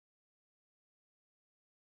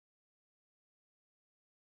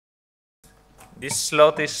this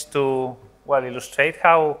slot is to, well, illustrate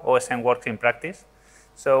how OSM works in practice.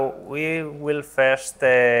 So we will first,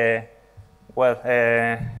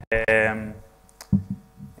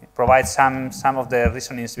 provide some of the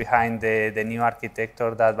reasonings behind the new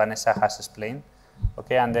architecture that Vanessa has explained.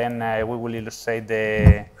 Okay, and then we will illustrate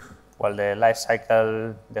the life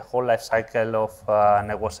cycle, the whole life cycle of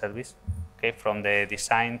network service. Okay, from the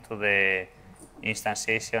design to the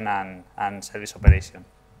instantiation and service operation.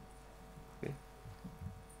 Okay.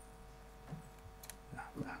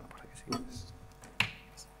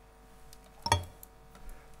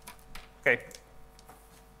 Okay.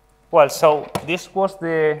 Well, so this was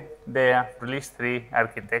the release 3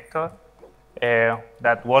 architecture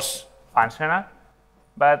that was functional,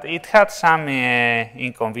 but it had some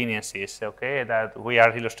inconveniences, okay, that we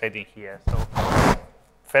are illustrating here. So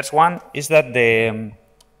first one is that the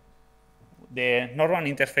normal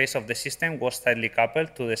interface of the system was tightly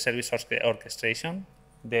coupled to the service orchestration,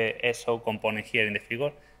 the SO component here in the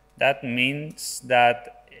figure. That means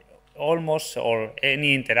that almost or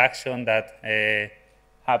any interaction that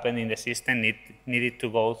happened in the system needed to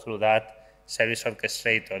go through that service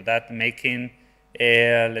orchestrator, that making,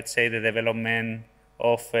 let's say, the development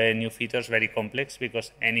of new features very complex,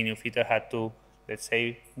 because any new feature had to, let's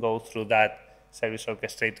say, go through that service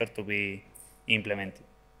orchestrator to be implemented.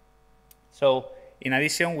 So in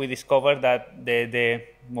addition, we discovered that the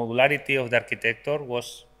modularity of the architecture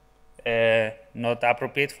was not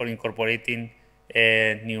appropriate for incorporating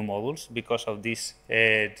new modules because of this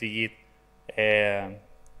rigid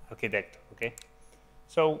architecture. Okay,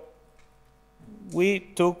 so we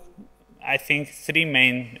took, I think, 3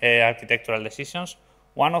 main architectural decisions.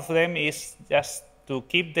 One of them is just to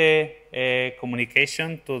keep the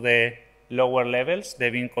communication to the lower levels, the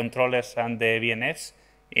beam controllers and the VNFs,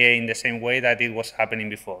 in the same way that it was happening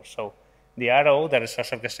before. So the RO, the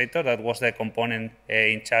resource orchestrator, that was the component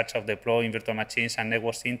in charge of deploying virtual machines and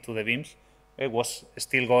networking to the beams, it was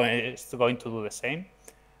still going to do the same.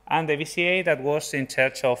 And the VCA, that was in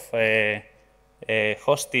charge of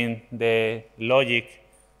hosting the logic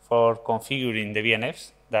for configuring the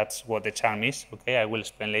VNFs. That's what the charm is. Okay, I will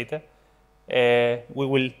explain later. We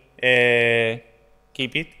will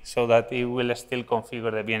keep it so that it will still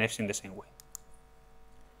configure the VNFs in the same way.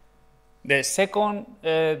 The second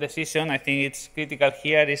decision, I think it's critical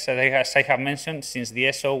here, is that, as I have mentioned, since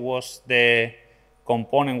the SO was the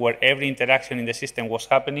component where every interaction in the system was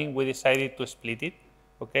happening, we decided to split it.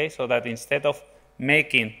 Okay, so that instead of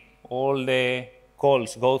making all the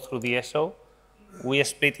calls go through the SO, we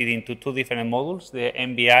split it into 2 different modules, the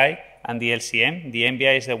MBI and the LCM. The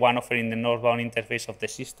MBI is the one offering the northbound interface of the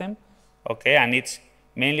system, okay, and it's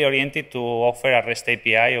mainly oriented to offer a REST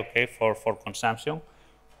API, okay, for consumption,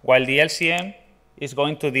 while the LCM is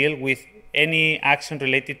going to deal with any action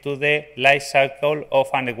related to the life cycle of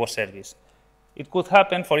a network service. It could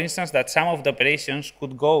happen, for instance, that some of the operations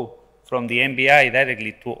could go from the MBI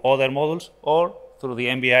directly to other modules or through the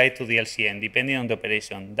MBI to the LCM, depending on the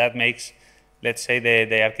operation. That makes, let's say,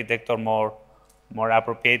 the architecture more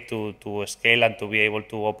appropriate to scale and to be able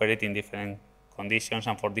to operate in different conditions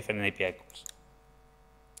and for different API calls.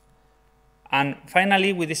 And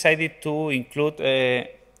finally, we decided to include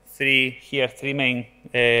 3 main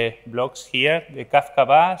blocks here: the Kafka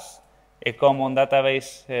bus, a common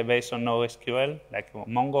database based on NoSQL, like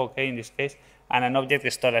Mongo, okay, in this case, and an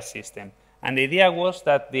object storage system. And the idea was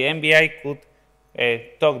that the MBI could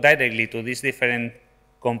talk directly to these different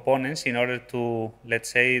components in order to,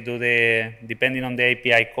 let's say, do depending on the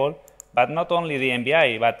API call, but not only the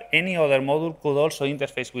MBI, but any other module could also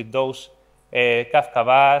interface with those Kafka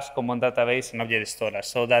bus, common database, and object storage,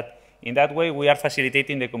 so that in that way we are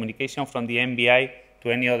facilitating the communication from the MBI to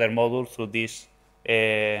any other module through these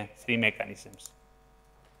 3 mechanisms.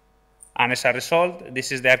 And as a result,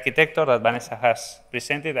 this is the architecture that Vanessa has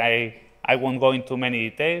presented. I won't go into many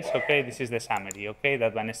details, okay? This is the summary, okay,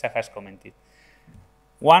 that Vanessa has commented.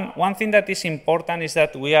 One thing that is important is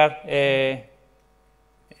that we are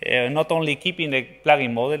not only keeping the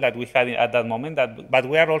plugin model that we had at that moment, but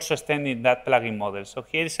we are also extending that plugin model. So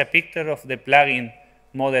here is a picture of the plugin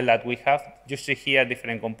model that we have. You see here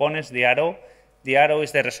different components, the RO. The RO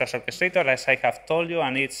is the resource orchestrator, as I have told you,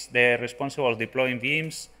 and it's the responsible for deploying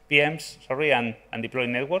VMs, and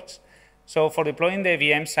deploying networks. So for deploying the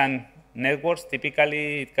VMs and networks,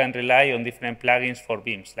 typically it can rely on different plugins for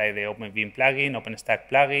VMs, like the OpenVM plugin, OpenStack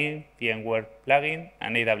plugin, VMware plugin,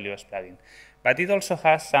 and AWS plugin. But it also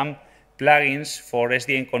has some plugins for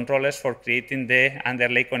SDN controllers for creating the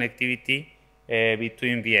underlay connectivity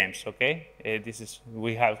between VMs. Okay,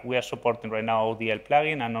 we are supporting right now ODL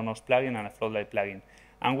plugin, an ONOS plugin, and a Floodlight plugin,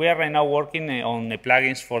 and we are right now working on the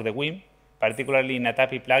plugins for the WIM particularly in a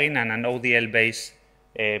TAPI plugin and an ODL-based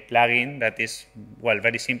plugin that is, well,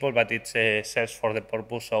 very simple, but it serves for the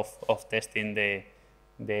purpose of testing the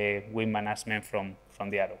Vim management from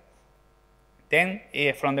the arrow. Then,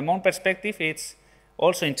 from the mount perspective, it's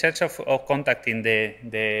also in charge of contacting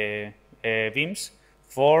the Vims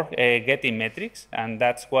for getting metrics, and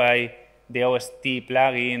that's why the OST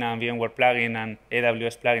plugin and VMware plugin and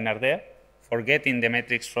AWS plugin are there for getting the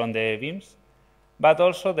metrics from the Vims. But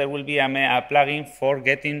also there will be a plugin for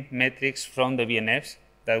getting metrics from the VNFs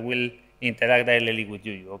that will interact directly with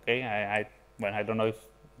you. Okay, well, I don't know if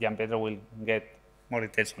Gianpietro will get more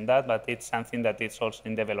details on that, but it's something that is also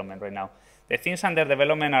in development right now. The things under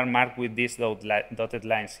development are marked with these dotted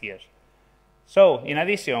lines here. So, in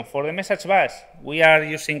addition, for the message bus, we are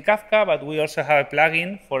using Kafka, but we also have a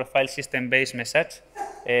plugin for a file system-based message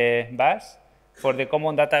bus. For the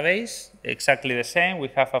common database, exactly the same. We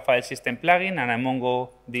have a file system plugin and a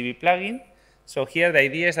MongoDB plugin. So here the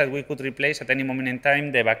idea is that we could replace at any moment in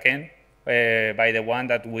time the backend by the one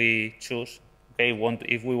that we choose, okay,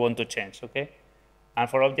 if we want to change, okay? And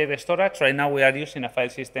for object storage, right now we are using a file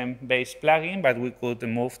system-based plugin, but we could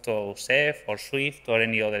move to Ceph or Swift or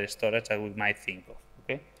any other storage that we might think of,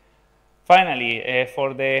 okay? Finally,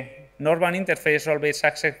 for the normal interface role-based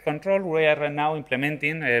access control, we are right now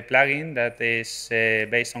implementing a plugin that is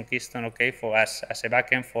based on Keystone, okay, for as a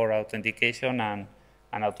backend for authentication and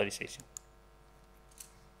authorization.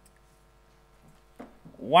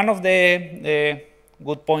 One of the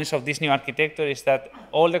good points of this new architecture is that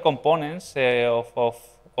all the components of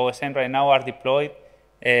OSM right now are deployed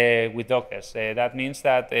with Docker. That means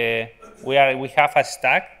that we have a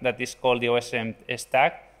stack that is called the OSM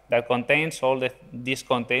stack that contains all these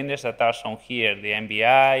containers that are shown here, the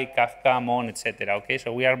MVI, Kafka, Mon, etc. Okay,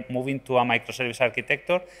 so we are moving to a microservice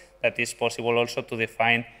architecture that is possible also to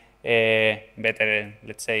define better,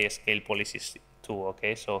 let's say, scale policies too.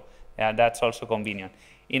 Okay, so that's also convenient.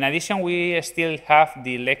 In addition, we still have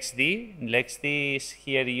the LexD. LexD is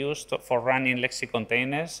here used for running Lexi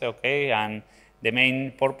containers, okay, and the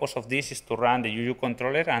main purpose of this is to run the UU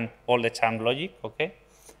controller and all the charm logic, okay.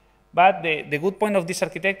 But the good point of this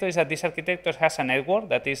architecture is that this architecture has a network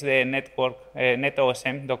that is the network,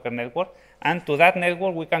 NetOSM Docker network, and to that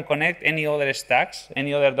network we can connect any other stacks,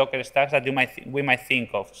 any other Docker stacks that we might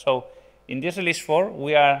think of. So in this release 4,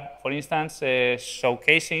 we are, for instance,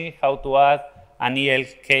 showcasing how to add an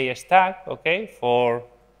ELK stack, okay, for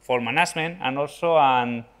management, and also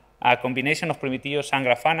a combination of Prometheus and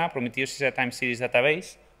Grafana. Prometheus is a time series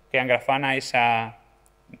database, okay, and Grafana is a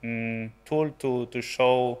tool to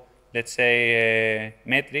show, let's say,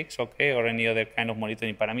 metrics, okay, or any other kind of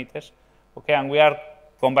monitoring parameters, okay, and we are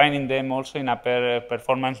combining them also in a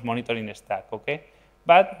performance monitoring stack, okay.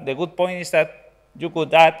 But the good point is that you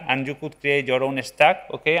could add and you could create your own stack,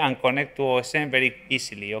 okay, and connect to OSM very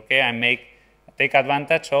easily, okay, and take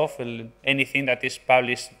advantage of anything that is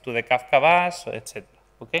published to the Kafka bus, etc.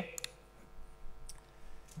 Okay.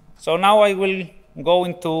 So now I will go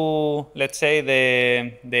into, let's say,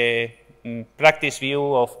 the practice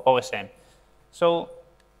view of OSM. So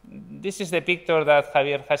this is the picture that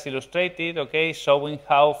Javier has illustrated, okay, showing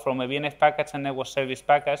how from a VNF package and network service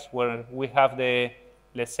package, where we have the,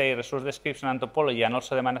 let's say, resource description and topology and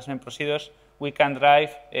also the management procedures, we can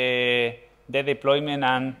drive the deployment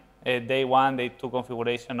and day 1, day 2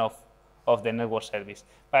 configuration of the network service.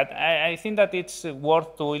 But I think that it's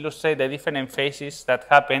worth to illustrate the different phases that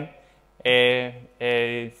happen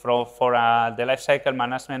for the lifecycle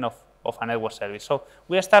management of a network service. So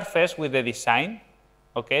we start first with the design.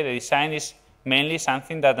 Okay, the design is mainly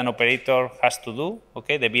something that an operator has to do.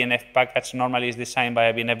 Okay, the VNF package normally is designed by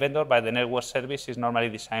a VNF vendor, but the network service is normally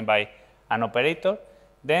designed by an operator.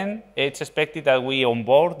 Then it's expected that we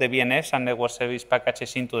onboard the VNFs and network service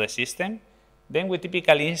packages into the system. Then we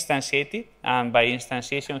typically instantiate it, and by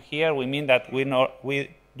instantiation here we mean that we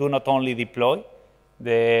do not only deploy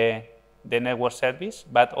the network service,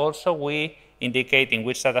 but also we indicate in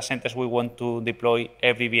which data centers we want to deploy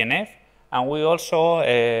every VNF, and we also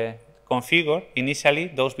configure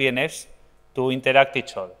initially those VNFs to interact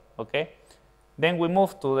each other. Okay. Then we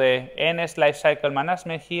move to the NS lifecycle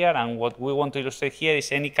management here, and what we want to illustrate here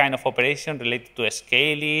is any kind of operation related to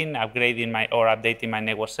scaling, upgrading or updating my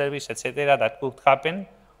network service, etc. that could happen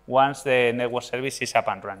once the network service is up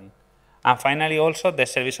and running. And finally, also the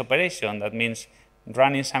service operation. That means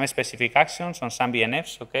running some specific actions on some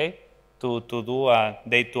VNFs, okay, to do a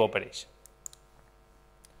day 2 operation.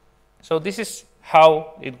 So this is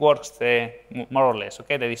how it works, more or less,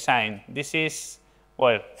 okay, the design. This is,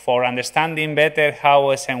 well, for understanding better how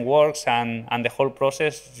OSM works and the whole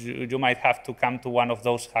process, you might have to come to one of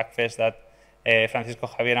those hackfests that Francisco,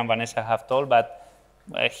 Javier, and Vanessa have told, but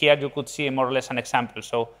here you could see more or less an example.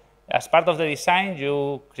 So as part of the design,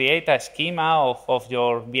 you create a schema of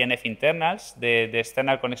your VNF internals, the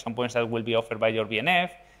external connection points that will be offered by your VNF,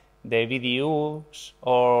 the VDUs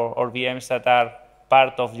or VMs that are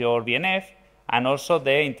part of your VNF, and also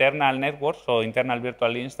the internal networks or internal virtual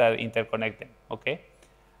links that interconnect them, okay?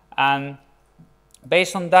 And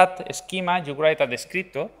based on that schema, you write a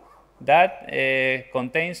descriptor that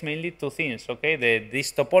contains mainly two things, okay?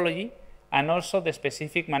 This topology and also the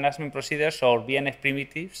specific management procedures or VNF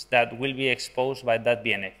primitives that will be exposed by that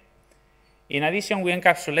VNF. In addition, we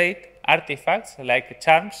encapsulate artifacts like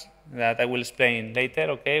charms that I will explain later,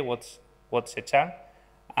 okay, what's a charm,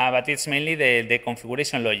 but it's mainly the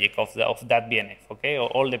configuration logic of that VNF, okay,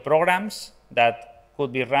 all the programs that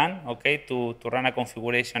could be run, okay, to run a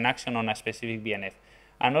configuration action on a specific VNF,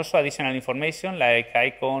 and also additional information like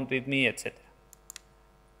icon, readme, etc.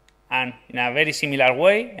 And in a very similar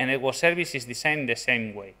way, a network service is designed the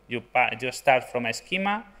same way. You start from a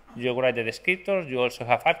schema, you write the descriptors, you also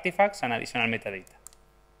have artifacts and additional metadata.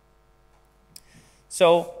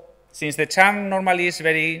 So, since the charm normally is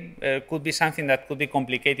could be something that could be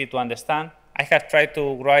complicated to understand, I have tried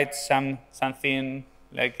to write something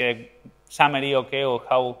like a summary, okay, of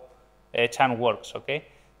how a charm works, okay.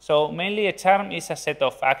 So mainly a charm is a set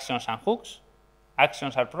of actions and hooks.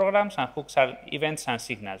 Actions are programs and hooks are events and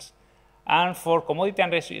signals. And for commodity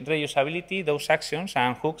and reusability, those actions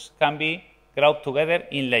and hooks can be grouped together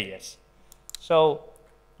in layers. So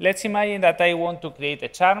let's imagine that I want to create a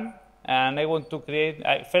charm, and I want to create,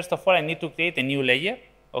 first of all, I need to create a new layer,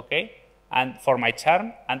 okay, and for my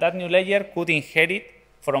charm, and that new layer could inherit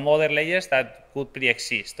from other layers that could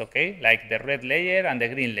pre-exist, okay, like the red layer and the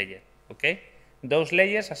green layer, okay. Those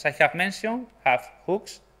layers, as I have mentioned, have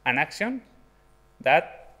hooks and actions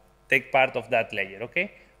that take part of that layer,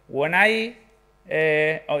 okay. When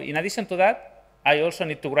in addition to that, I also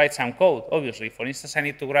need to write some code, obviously. For instance, I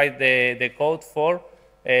need to write the code for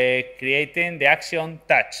creating the action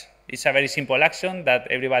touch. It's a very simple action that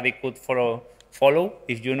everybody could follow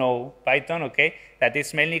if you know Python, okay? That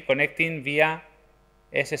is mainly connecting via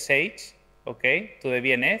SSH, okay, to the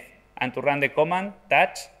VNF and to run the command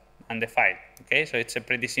touch and the file, okay? So it's a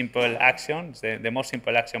pretty simple action. It's the most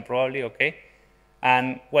simple action probably, okay?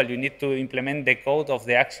 And, well, you need to implement the code of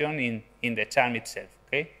the action in the charm itself,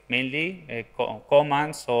 okay? Mainly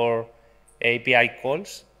commands or API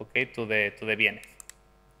calls, okay, to the VNF.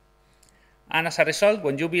 And as a result,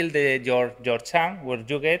 when you build your charm, what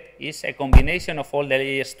you get is a combination of all the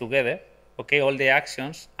layers together, okay, all the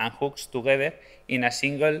actions and hooks together in a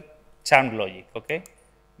single charm logic, okay?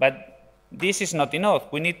 But this is not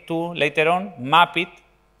enough. We need to, later on, map it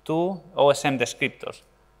to OSM descriptors.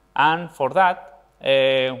 And for that,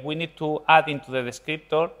 we need to add into the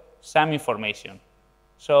descriptor some information.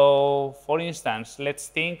 So, for instance, let's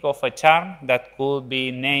think of a charm that could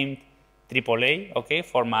be named AAA, okay,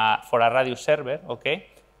 for a radius server, okay,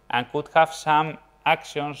 and could have some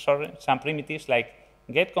actions or some primitives like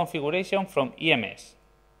get configuration from EMS,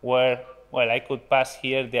 where, well, I could pass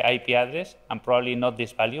here the IP address, and probably not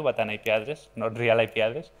this value, but an IP address, not real IP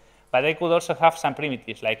address. But I could also have some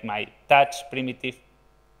primitives like my touch primitive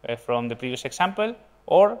from the previous example,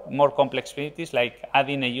 or more complex primitives like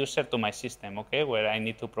adding a user to my system, okay, where I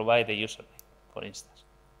need to provide a username, for instance.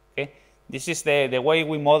 Okay, this is the way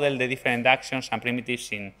we model the different actions and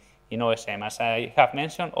primitives in OSM. As I have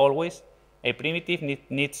mentioned, always a primitive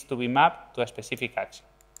needs to be mapped to a specific action.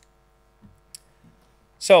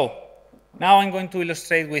 So now I'm going to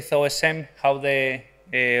illustrate with OSM how the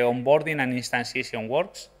onboarding and instantiation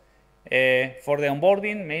works. For the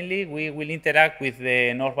onboarding, mainly, we will interact with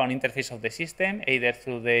the northbound interface of the system, either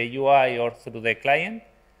through the UI or through the client.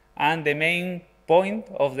 And the main point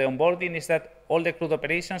of the onboarding is that all the CRUD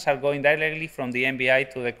operations are going directly from the MBI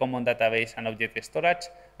to the common database and object storage,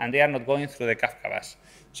 and they are not going through the Kafka bus.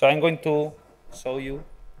 So I'm going to show you,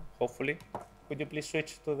 hopefully. Could you please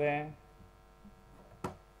switch to the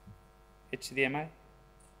HDMI?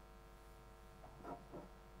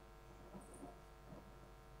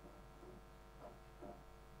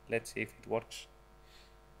 Let's see if it works.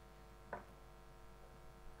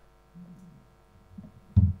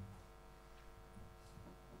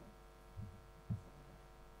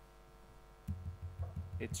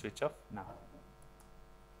 It switch off now.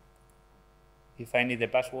 If I need the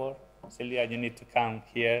password, Celia, you need to come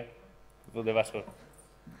here to do the password.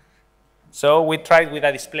 So we tried with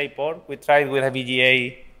a display port, we tried with a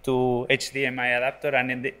VGA to HDMI adapter,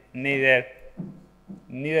 and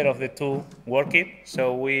neither of the two worked.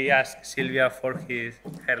 So we asked Sylvia for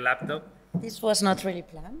her laptop. This was not really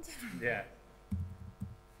planned. Yeah.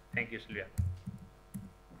 Thank you, Sylvia.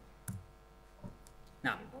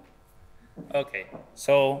 Now, okay,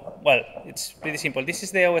 so, well, it's pretty simple. This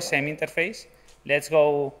is the OSM interface. Let's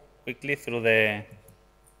go quickly through the,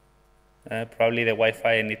 probably the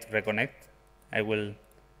Wi-Fi I need to reconnect. I will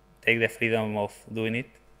take the freedom of doing it.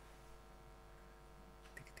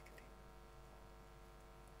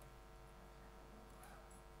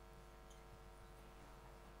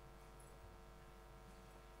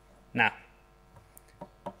 Now,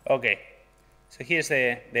 okay, so here's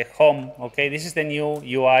the home, okay? This is the new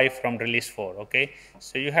UI from release 4, okay?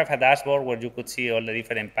 So you have a dashboard where you could see all the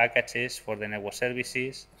different packages for the network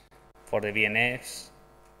services, for the VNFs,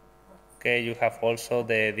 okay? You have also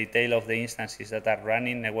the detail of the instances that are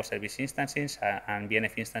running network service instances and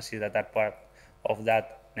VNF instances that are part of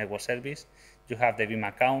that network service. You have the Vim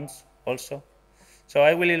accounts also. So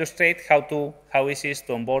I will illustrate how easy it is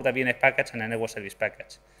to onboard a VNF package and a network service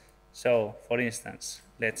package. So, for instance,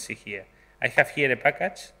 let's see here. I have here a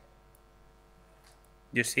package.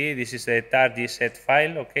 You see, this is the tar.gz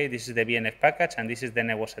file, okay? This is the VNF package, and this is the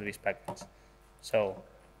network service package. So,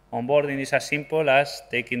 onboarding is as simple as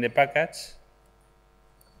taking the package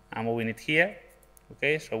and moving it here,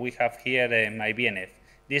 okay? So we have here my VNF.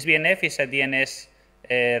 This VNF is a DNS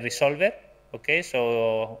resolver, okay?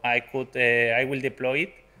 So I will deploy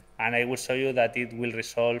it, and I will show you that it will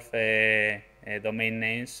resolve domain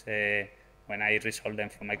names when I resolve them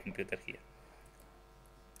from my computer here.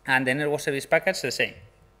 And the network service package the same.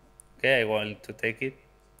 Okay, I want to take it.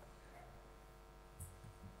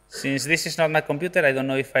 Since this is not my computer, I don't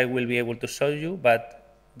know if I will be able to show you,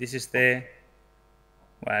 but this is the,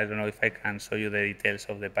 well, I don't know if I can show you the details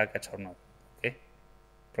of the package or not. Okay,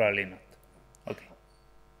 probably not. Okay.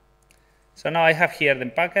 So now I have here the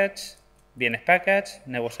package, DNS package,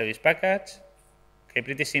 network service package. Okay,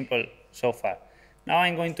 pretty simple so far. Now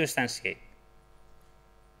I'm going to instantiate.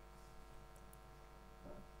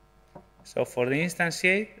 So for the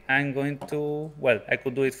instantiate, I'm going to, well, I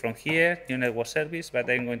could do it from here, new network service, but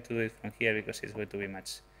I'm going to do it from here because it's going to be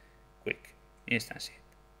much quick. Instantiate.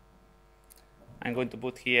 I'm going to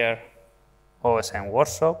put here OSM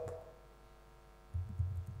workshop,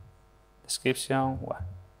 description, well,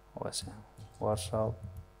 OSM workshop,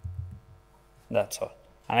 that's all.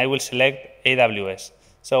 And I will select AWS.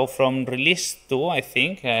 So from release 2, I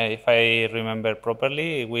think, if I remember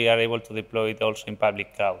properly, we are able to deploy it also in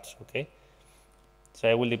public clouds, okay? So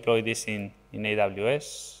I will deploy this in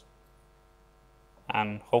AWS,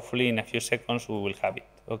 and hopefully in a few seconds we will have it,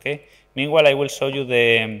 okay? Meanwhile, I will show you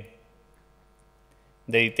the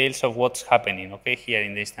details of what's happening, okay, here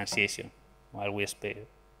in the instantiation, while we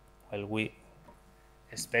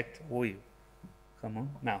expect, come on,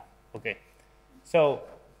 now, okay. So,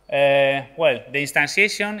 well, the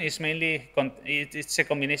instantiation is mainly, it's a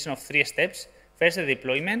combination of 3 steps. First, the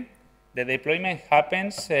deployment. The deployment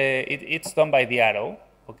happens, it's done by the arrow,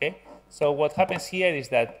 okay? So what happens here is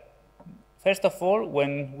that, first of all,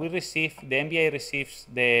 when we receive, the MBI receives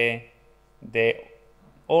the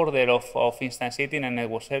order of instantiating a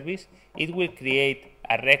network service, it will create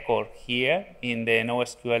a record here in the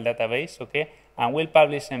NoSQL database, okay? And will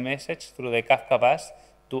publish a message through the Kafka bus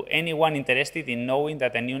to anyone interested in knowing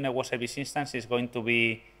that a new network service instance is going to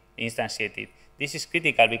be instantiated. This is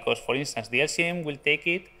critical because, for instance, the LCM will take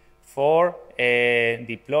it for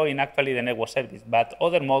deploying actually the network service, but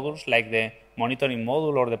other modules like the monitoring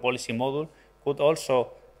module or the policy module could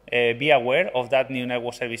also be aware of that new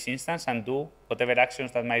network service instance and do whatever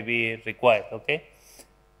actions that might be required, okay?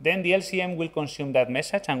 Then the LCM will consume that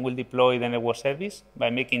message and will deploy the network service by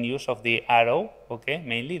making use of the arrow, okay?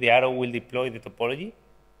 Mainly, the arrow will deploy the topology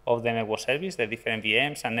of the network service, the different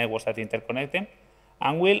VMs and networks that interconnect them,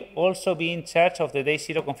 and will also be in charge of the day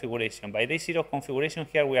 0 configuration. By day 0 configuration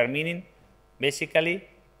here, we are meaning basically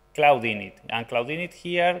cloud init. And cloud init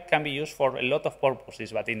here can be used for a lot of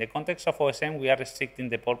purposes, but in the context of OSM, we are restricting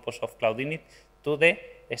the purpose of cloud init to the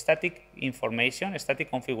static information, static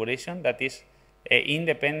configuration that is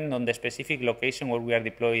independent on the specific location where we are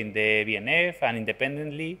deploying the VNF and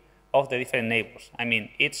independently of the different neighbors. I mean,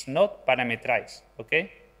 it's not parameterized,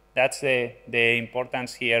 okay? That's the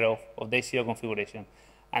importance here of day 0 configuration.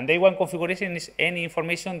 And day 1 configuration is any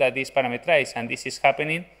information that is parameterized, and this is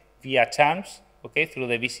happening via charms, okay, through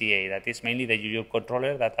the VCA. That is mainly the UU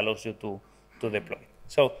controller that allows you to deploy.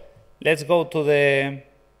 So let's go to the,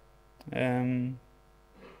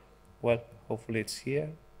 well, hopefully it's here.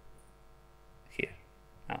 Here.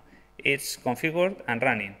 Now, it's configured and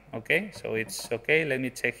running, okay? So it's okay. Let me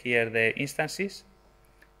check here the instances.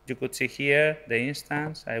 You could see here the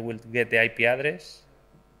instance. I will get the IP address.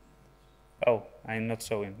 Oh, I'm not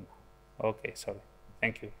showing. Okay, sorry.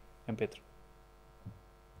 Thank you, Gianpietro.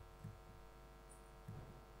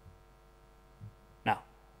 Now,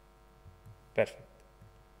 Perfect.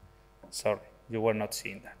 Sorry, you were not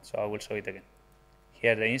seeing that, so I will show it again.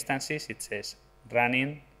 Here the instances, it says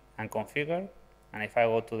running and configure, and if I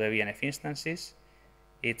go to the VNF instances,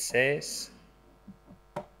 it says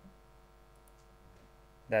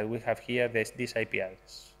that we have here this IP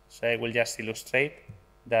address. So I will just illustrate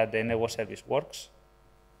that the network service works.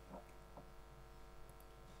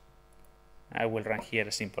 I will run here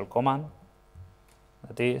a simple command,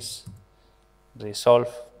 that is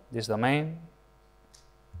resolve this domain.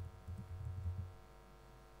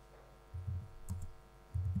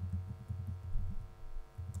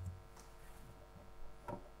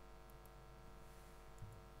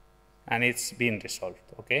 And it's been resolved,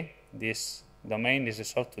 okay? This domain is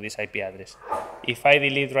resolved to this IP address. If I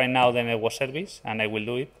delete right now the network service, and I will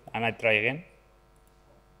do it, and I try again,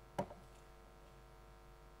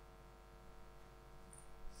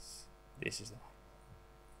 this is the one.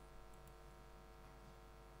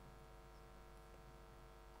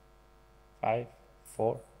 5,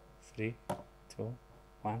 4, 3, 2,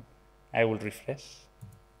 1. I will refresh.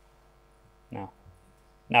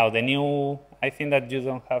 Now the new, I think that you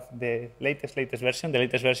don't have the latest version. The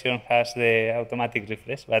latest version has the automatic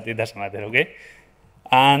refresh, but it doesn't matter, okay?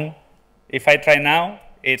 And if I try now,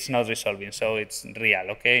 it's not resolving, so it's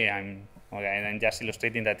real, okay? I'm just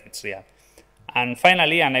illustrating that it's real. And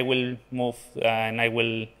finally, and I will move, and I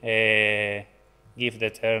will give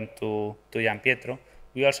the turn to Gianpietro,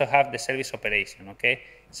 we also have the service operation, okay?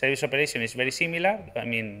 Service operation is very similar. I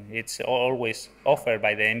mean, it's always offered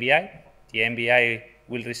by the MBI. The MBI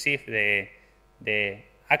will receive the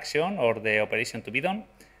action or the operation to be done,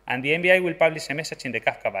 and the MBI will publish a message in the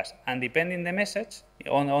Kafka bus. And depending the message,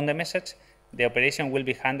 on the message, the operation will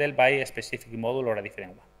be handled by a specific module or a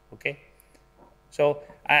different one, okay? So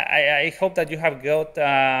I hope that you have got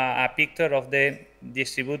a picture of the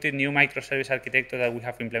distributed new microservice architecture that we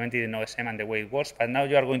have implemented in OSM and the way it works, but now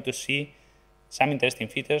you are going to see some interesting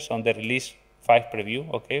features on the release 5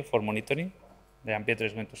 preview, okay, for monitoring. Gianpietro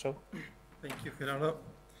is going to show. Thank you, Gerardo.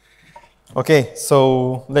 Okay,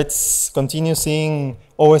 so let's continue seeing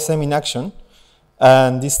OSM in action.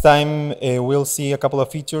 And this time we'll see a couple of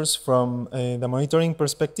features from the monitoring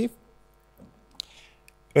perspective.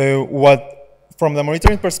 From the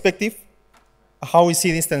monitoring perspective, how we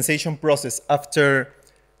see the instantiation process after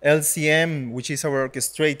LCM, which is our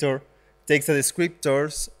orchestrator, takes the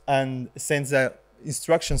descriptors and sends the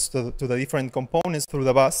instructions to the different components through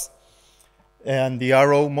the bus. And the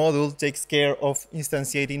RO module takes care of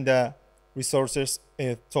instantiating the resources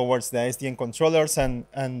towards the SDN controllers and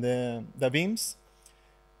the beams.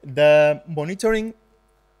 The monitoring,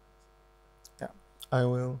 I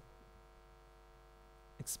will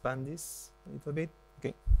expand this a little bit.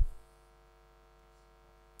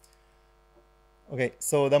 Okay,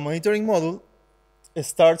 so the monitoring module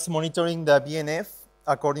starts monitoring the BNF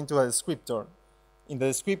according to a descriptor. In the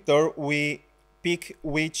descriptor, we pick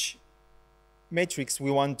which metrics we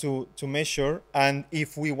want to measure and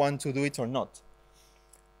if we want to do it or not.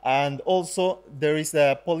 And also there is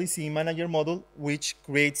the policy manager module, which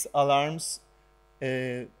creates alarms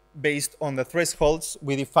based on the thresholds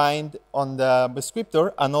we defined on the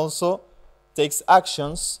descriptor, and also takes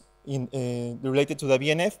actions related to the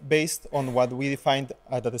BNF based on what we defined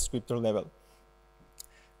at the descriptor level.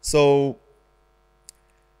 So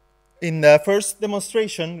in the first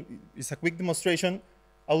demonstration, it's a quick demonstration,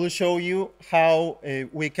 I will show you how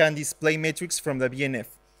we can display metrics from the BNF.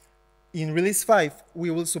 In release 5,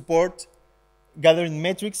 we will support gathering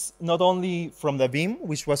metrics not only from the beam,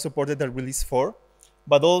 which was supported at release 4,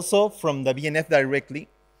 but also from the BNF directly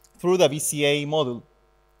through the VCA module.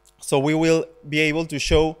 So we will be able to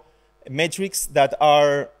show metrics that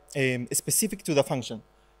are specific to the function.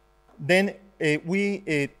 Then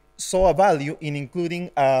we saw a value in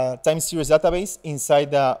including a time series database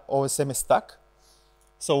inside the OSM stack.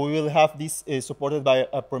 So we will have this supported by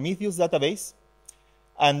a Prometheus database.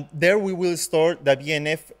 And there we will store the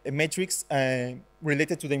BNF metrics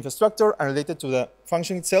related to the infrastructure and related to the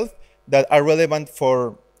function itself that are relevant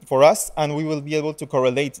for us. And we will be able to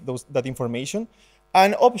correlate that information.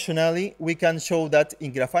 And optionally, we can show that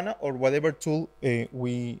in Grafana or whatever tool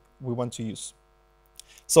we want to use.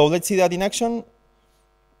 So let's see that in action.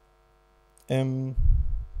 I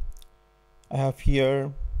have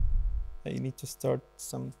here, I need to start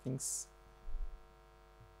some things.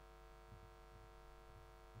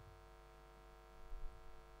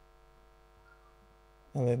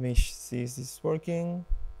 And let me see, is this working?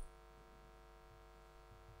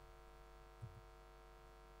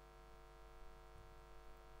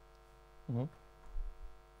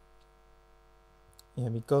 Yeah,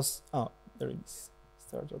 because, oh, there it is,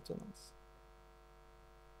 start autonomous.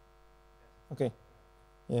 Okay.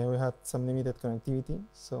 Yeah, we had some limited connectivity,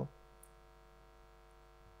 so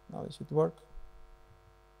now it should work.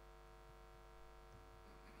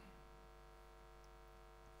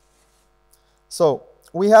 So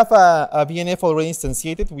we have a BNF already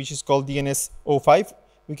instantiated, which is called DNS05.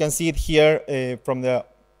 We can see it here from the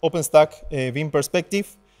OpenStack Vim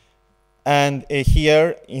perspective, and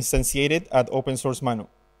here instantiated at open source Mano.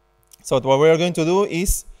 So what we're going to do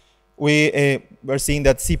is we're seeing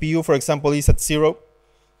that CPU, for example, is at 0.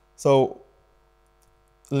 So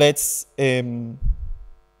let's connect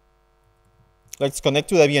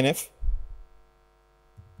to the BNF.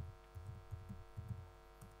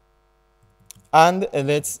 And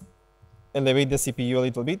let's elevate the CPU a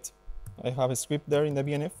little bit. I have a script there in the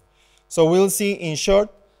BNF. So we'll see in short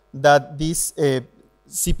that this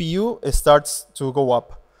CPU starts to go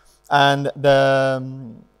up. And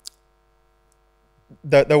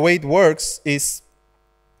the way it works is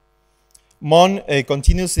Mon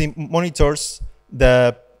continuously monitors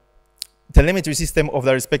the telemetry system of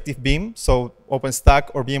the respective Vim, so OpenStack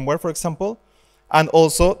or VMware, for example, and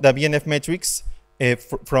also the BNF metrics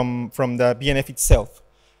from the BNF itself,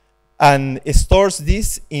 and it stores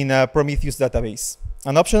this in a Prometheus database.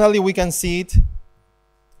 And optionally, we can see it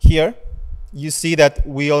here. You see that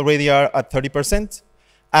we already are at 30%,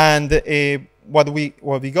 and what we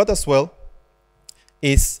got as well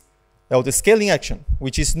is the scaling action,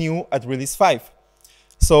 which is new at release 5.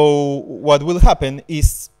 So what will happen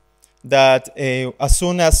is that as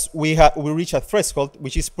soon as we reach a threshold,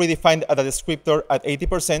 which is predefined at a descriptor at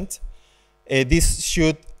 80%, this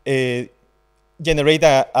should generate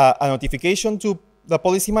a notification to the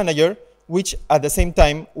policy manager, which at the same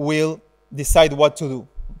time will decide what to do.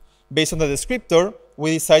 Based on the descriptor,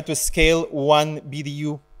 we decide to scale one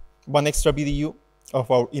BDU, one extra BDU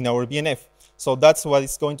in our BNF. So that's what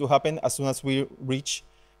is going to happen as soon as we reach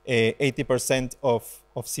 80% of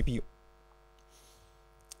CPU.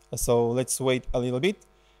 So let's wait a little bit.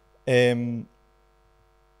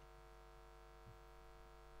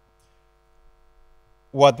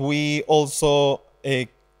 What we also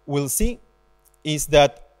will see is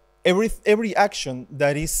that every action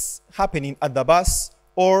that is happening at the bus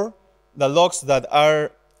or the logs that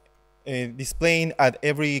are displaying at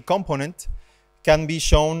every component can be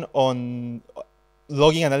shown on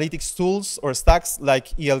logging analytics tools or stacks like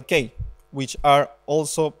ELK, which are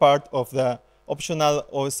also part of the optional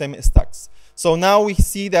OSM stacks. So now we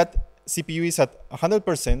see that CPU is at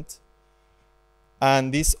 100%,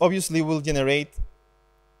 and this obviously will generate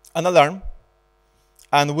an alarm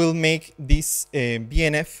and will make this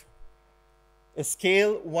BNF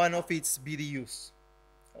scale one of its BDUs.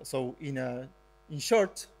 So in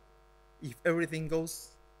short, if everything goes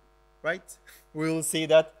right, we will see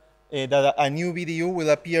that a new BDU will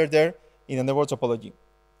appear there in the network topology.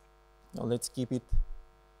 Now let's keep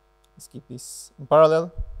this in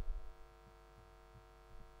parallel.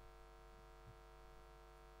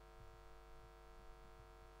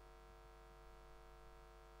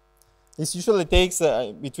 This usually takes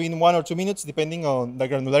between 1 or 2 minutes, depending on the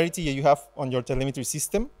granularity you have on your telemetry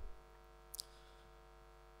system.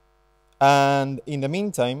 And in the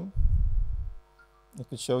meantime, I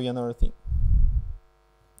could show you another thing.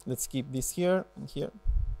 Let's keep this here and here.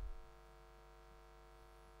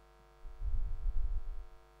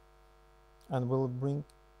 And we'll bring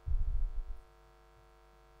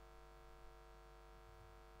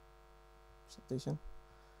presentation.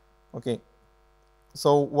 Okay.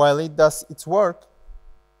 So while it does its work,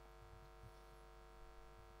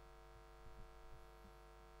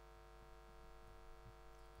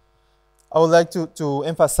 I would like to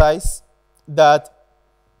emphasize that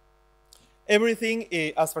everything,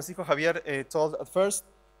 as Francisco Javier told at first,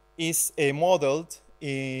 is modeled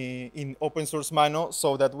in open source Mano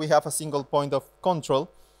so that we have a single point of control.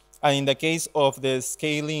 And in the case of the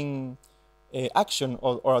scaling action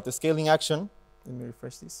or the scaling action, let me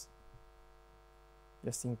refresh this,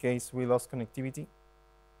 just in case we lost connectivity.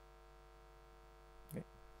 Okay.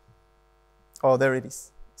 Oh, there it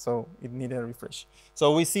is. So it needed a refresh.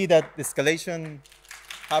 So we see that the escalation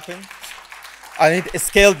happened, and it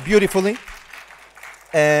scaled beautifully.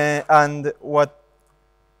 And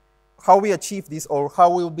how we achieve this, or how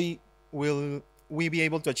will we be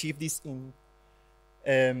able to achieve this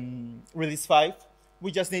in release 5?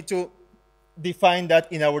 We just need to define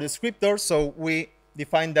that in our descriptor. So we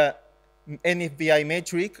define the NFBI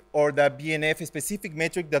metric or the BNF specific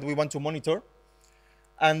metric that we want to monitor.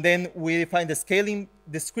 And then we define the scaling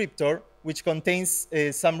descriptor, which contains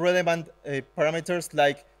some relevant parameters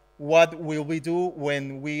like what will we do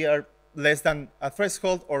when we are less than a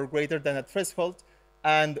threshold or greater than a threshold,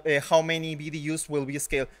 and how many BDUs will be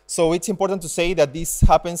scaled. So it's important to say that this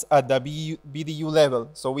happens at the BDU level.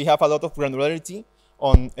 So we have a lot of granularity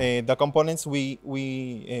on the components we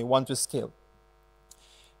want to scale.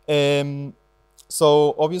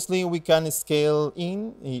 So obviously we can scale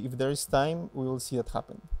in. If there is time, we will see that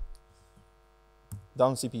happen.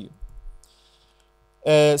 Down CPU.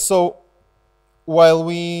 So while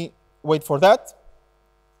we wait for that,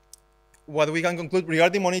 what we can conclude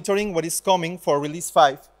regarding monitoring what is coming for release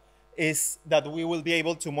 5 is that we will be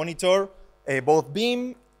able to monitor both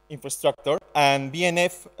Beam infrastructure and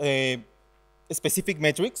BNF specific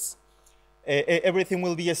metrics. Everything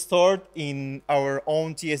will be stored in our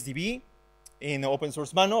own TSDB in open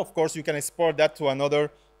source manner. Of course, you can export that to another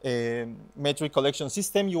metric collection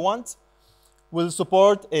system you want. We'll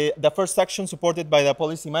support, the first action supported by the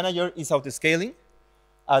policy manager is autoscaling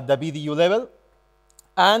at the BDU level.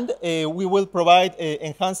 And we will provide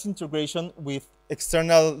enhanced integration with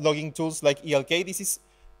external logging tools like ELK. This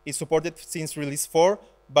is supported since release 4,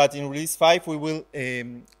 but in release 5, we will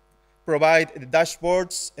provide the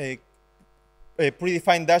dashboards,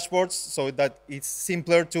 predefined dashboards, so that it's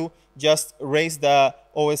simpler to just raise the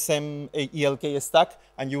OSM ELK stack,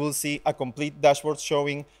 and you will see a complete dashboard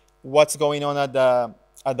showing what's going on at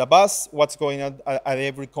the bus, what's going on at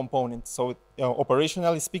every component. So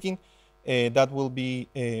operationally speaking, that will be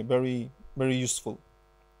very, very useful.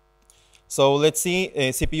 So let's see,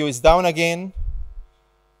 CPU is down again,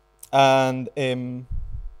 and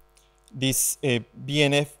this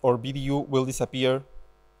BNF or BDU will disappear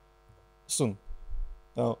soon,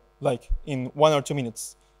 like in 1 or 2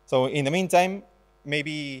 minutes. So in the meantime,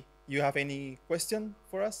 maybe you have any question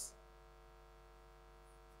for us?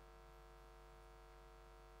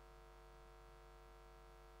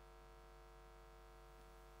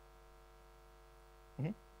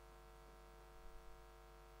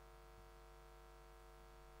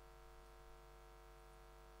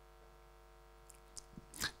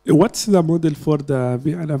 What's the model for the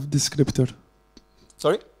VLF descriptor?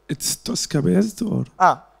 Sorry? It's Tosca based or?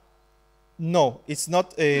 No, it's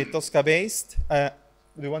not Tosca based. Do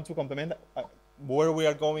you want to complement where we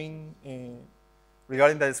are going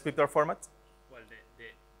regarding the descriptor format? Well,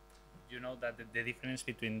 you know that the difference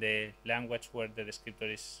between the language where the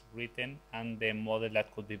descriptor is written and the model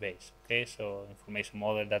that could be based. Okay, so information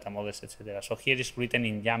model, data models, etc. So here it's written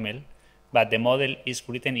in YAML, but the model is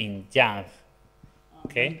written in Yang.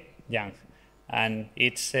 Okay, Yang, and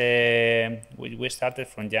it's we started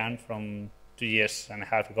from Yang from 2.5 years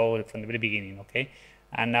ago, from the very beginning. Okay,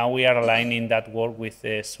 and now we are aligning that work with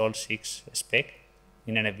the Sol 6 spec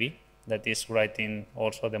in NFV that is writing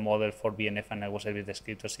also the model for BNF and network service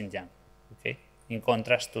descriptors in Yang. Okay, in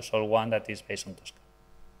contrast to Sol 1 that is based on Tosca.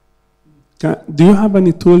 Do you have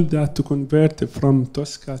any tool that to convert from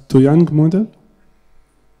Tosca to Yang model?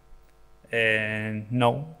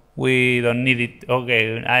 No. We don't need it.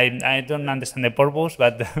 Okay, I don't understand the purpose,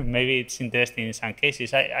 but maybe it's interesting in some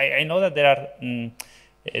cases. I know that there are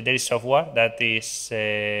there is software that is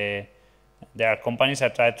there are companies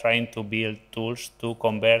that are trying to build tools to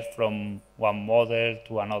convert from one model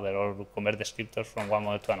to another, or to convert descriptors from one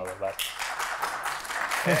model to another. But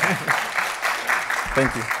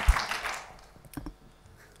thank you.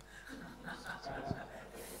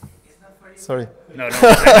 Sorry.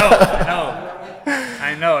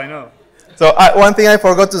 No, I know. So one thing I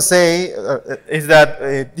forgot to say is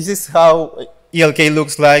that this is how ELK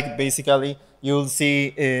looks like. Basically, you'll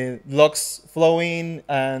see logs flowing,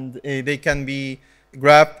 and they can be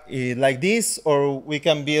grabbed like this, or we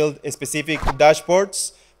can build specific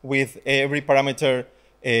dashboards with every parameter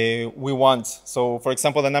we want. So, for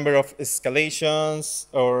example, the number of escalations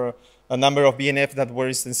or a number of BNF that were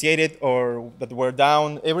instantiated or that were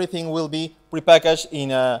down, everything will be prepackaged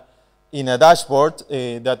in a dashboard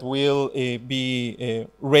that will be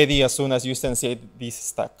ready as soon as you instantiate this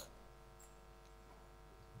stack.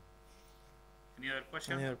 Any other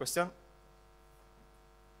question? Any other question?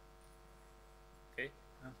 Okay,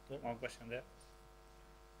 one question there.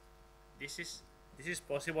 This is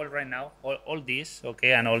possible right now. All this,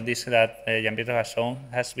 okay, and all this that Gianpietro has shown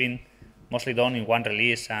has been mostly done in one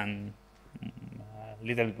release and a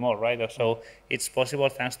little bit more, right? So it's possible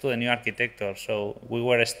thanks to the new architecture. So we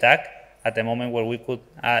were stuck at the moment where we could,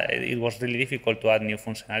 it was really difficult to add new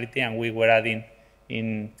functionality, and we were adding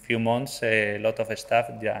in few months a lot of stuff,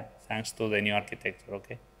 yeah, thanks to the new architecture,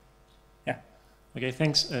 okay? Yeah. Okay,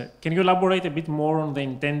 thanks. Can you elaborate a bit more on the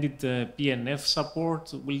intended PNF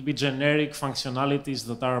support? Will it be generic functionalities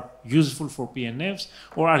that are useful for PNFs,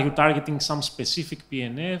 or are you targeting some specific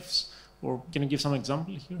PNFs? Or can you give some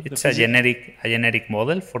example here? It's a generic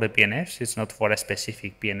model for the PNFs. It's not for a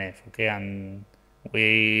specific PNF, okay? And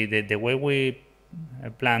The way we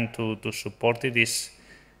plan to support it is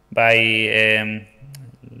by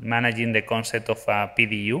managing the concept of a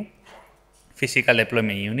PDU, physical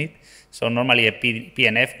deployment unit. So normally a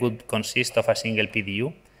PNF would consist of a single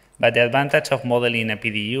PDU, but the advantage of modeling a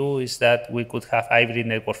PDU is that we could have hybrid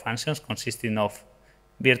network functions consisting of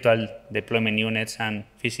virtual deployment units and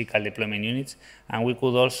physical deployment units, and we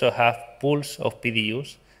could also have pools of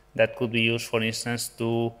PDUs that could be used, for instance,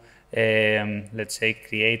 to let's say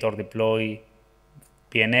create or deploy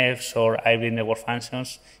PNFs or hybrid network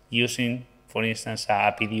functions using, for instance,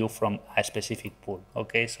 a PDU from a specific pool.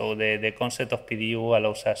 Okay, so the concept of PDU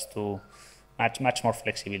allows us to much more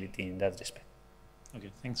flexibility in that respect.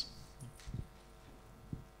 Okay, thanks.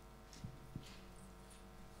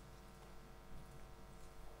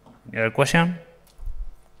 Any other question?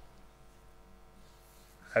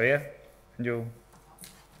 Javier, your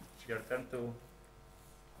turn to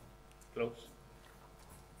close.